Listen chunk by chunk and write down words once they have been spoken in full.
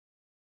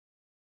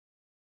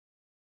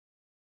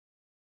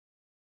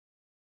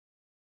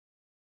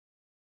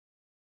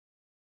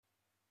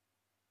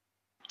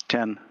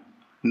10,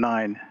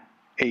 9,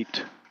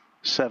 8,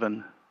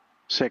 7,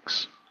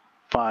 6,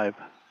 5,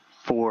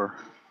 4,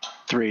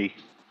 3,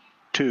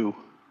 2,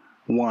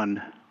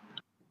 1.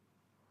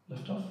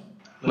 Liftoff.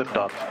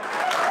 Liftoff.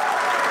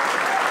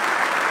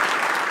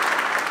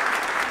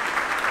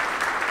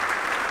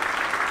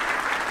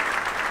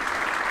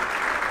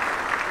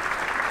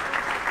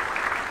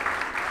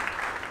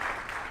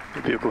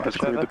 The vehicle has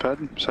cleared the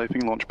pad,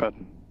 safing launch pad.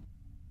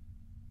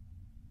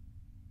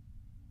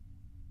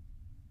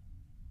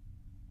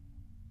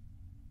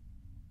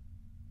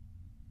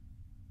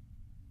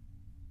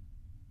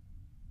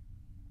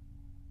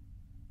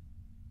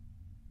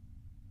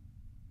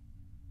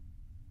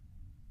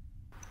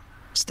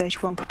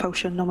 Stage 1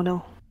 propulsion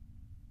nominal.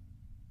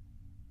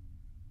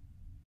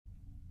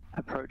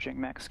 Approaching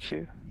max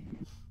Q.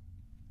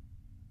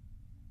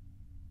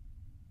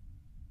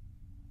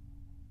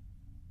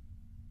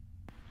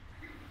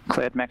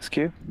 Cleared max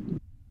Q.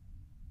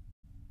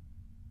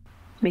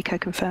 MECO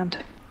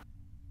confirmed.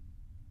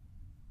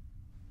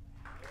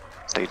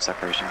 Stage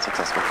separation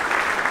successful.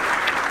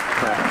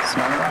 Guidance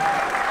nominal.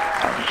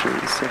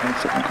 Altitude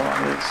 77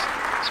 kilometers.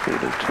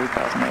 Speed of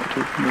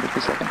 2,082 meters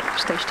per second.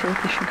 Stage 2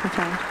 ignition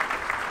confirmed.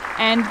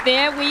 And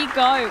there we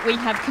go. We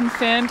have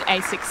confirmed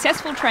a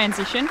successful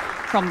transition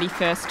from the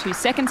first to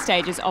second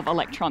stages of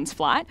Electron's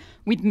flight,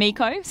 with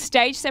MECO,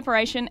 stage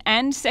separation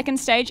and second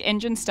stage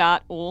engine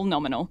start all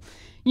nominal.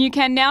 You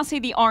can now see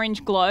the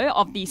orange glow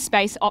of the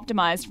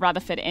space-optimised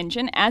Rutherford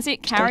engine as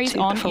it carries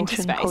on into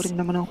space.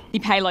 The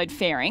payload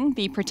fairing,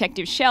 the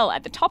protective shell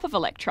at the top of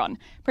Electron,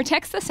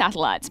 protects the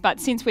satellites, but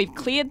since we've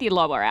cleared the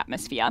lower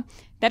atmosphere,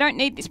 they don't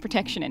need this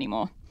protection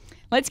anymore.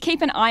 Let's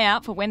keep an eye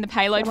out for when the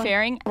payload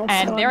fairing,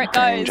 and there it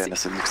goes,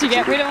 to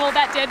get rid of all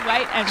that dead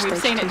weight, and we've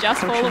seen it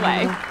just fall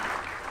away.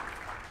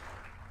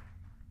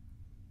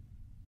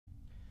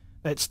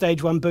 That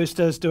Stage 1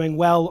 booster is doing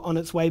well on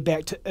its way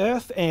back to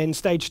Earth, and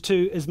Stage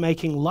 2 is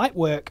making light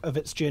work of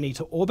its journey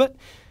to orbit.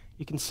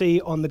 You can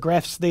see on the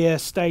graphs there,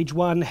 Stage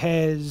 1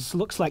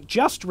 looks like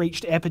just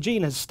reached apogee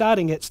and is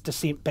starting its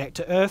descent back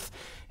to Earth,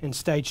 and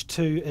Stage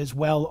 2 is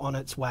well on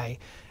its way.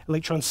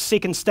 Electron's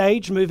second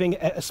stage moving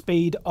at a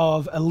speed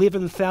of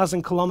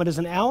 11,000 kilometres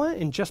an hour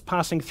and just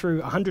passing through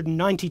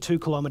 192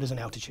 kilometres in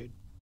altitude.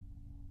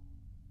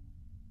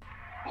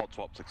 Hot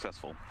swap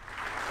successful.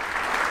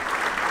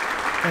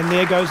 And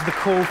there goes the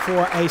call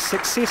for a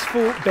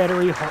successful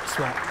battery hot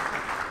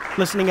swap.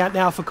 Listening out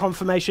now for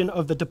confirmation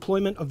of the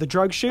deployment of the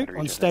drogue chute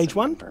on Stage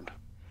 1.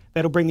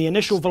 That'll bring the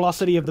initial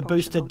velocity of the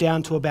booster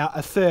down to about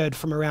a third,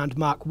 from around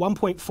Mach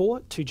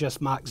 1.4 to just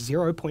Mach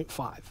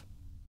 0.5.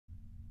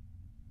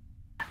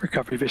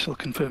 Recovery vessel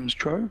confirms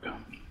drogue.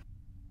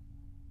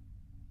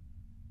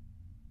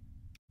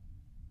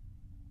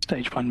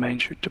 Stage 1 main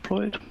chute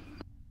deployed.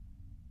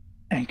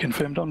 And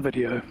confirmed on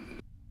video.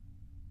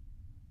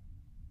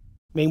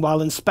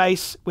 Meanwhile, in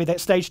space, where that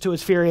Stage 2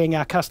 is ferrying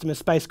our customer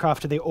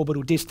spacecraft to their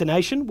orbital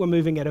destination, we're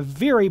moving at a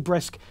very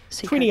brisk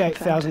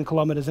 28,000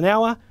 kilometres an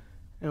hour,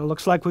 and it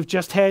looks like we've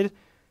just had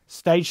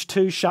Stage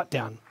 2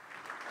 shutdown.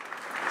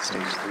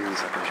 Stage 3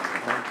 separation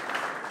confirmed.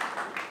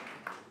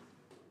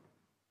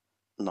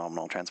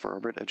 Nominal transfer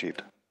orbit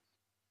achieved.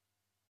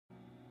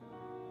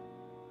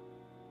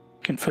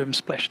 Confirmed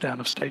splashdown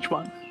of Stage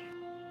 1.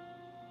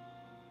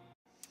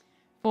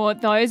 For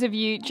those of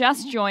you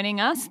just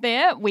joining us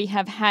there, we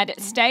have had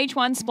Stage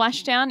 1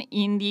 splashdown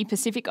in the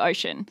Pacific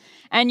Ocean.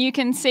 And you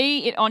can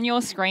see it on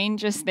your screen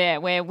just there.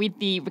 We're with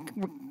the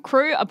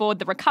crew aboard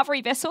the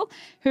recovery vessel,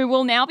 who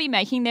will now be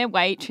making their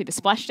way to the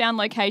splashdown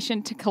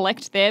location to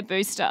collect their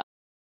booster.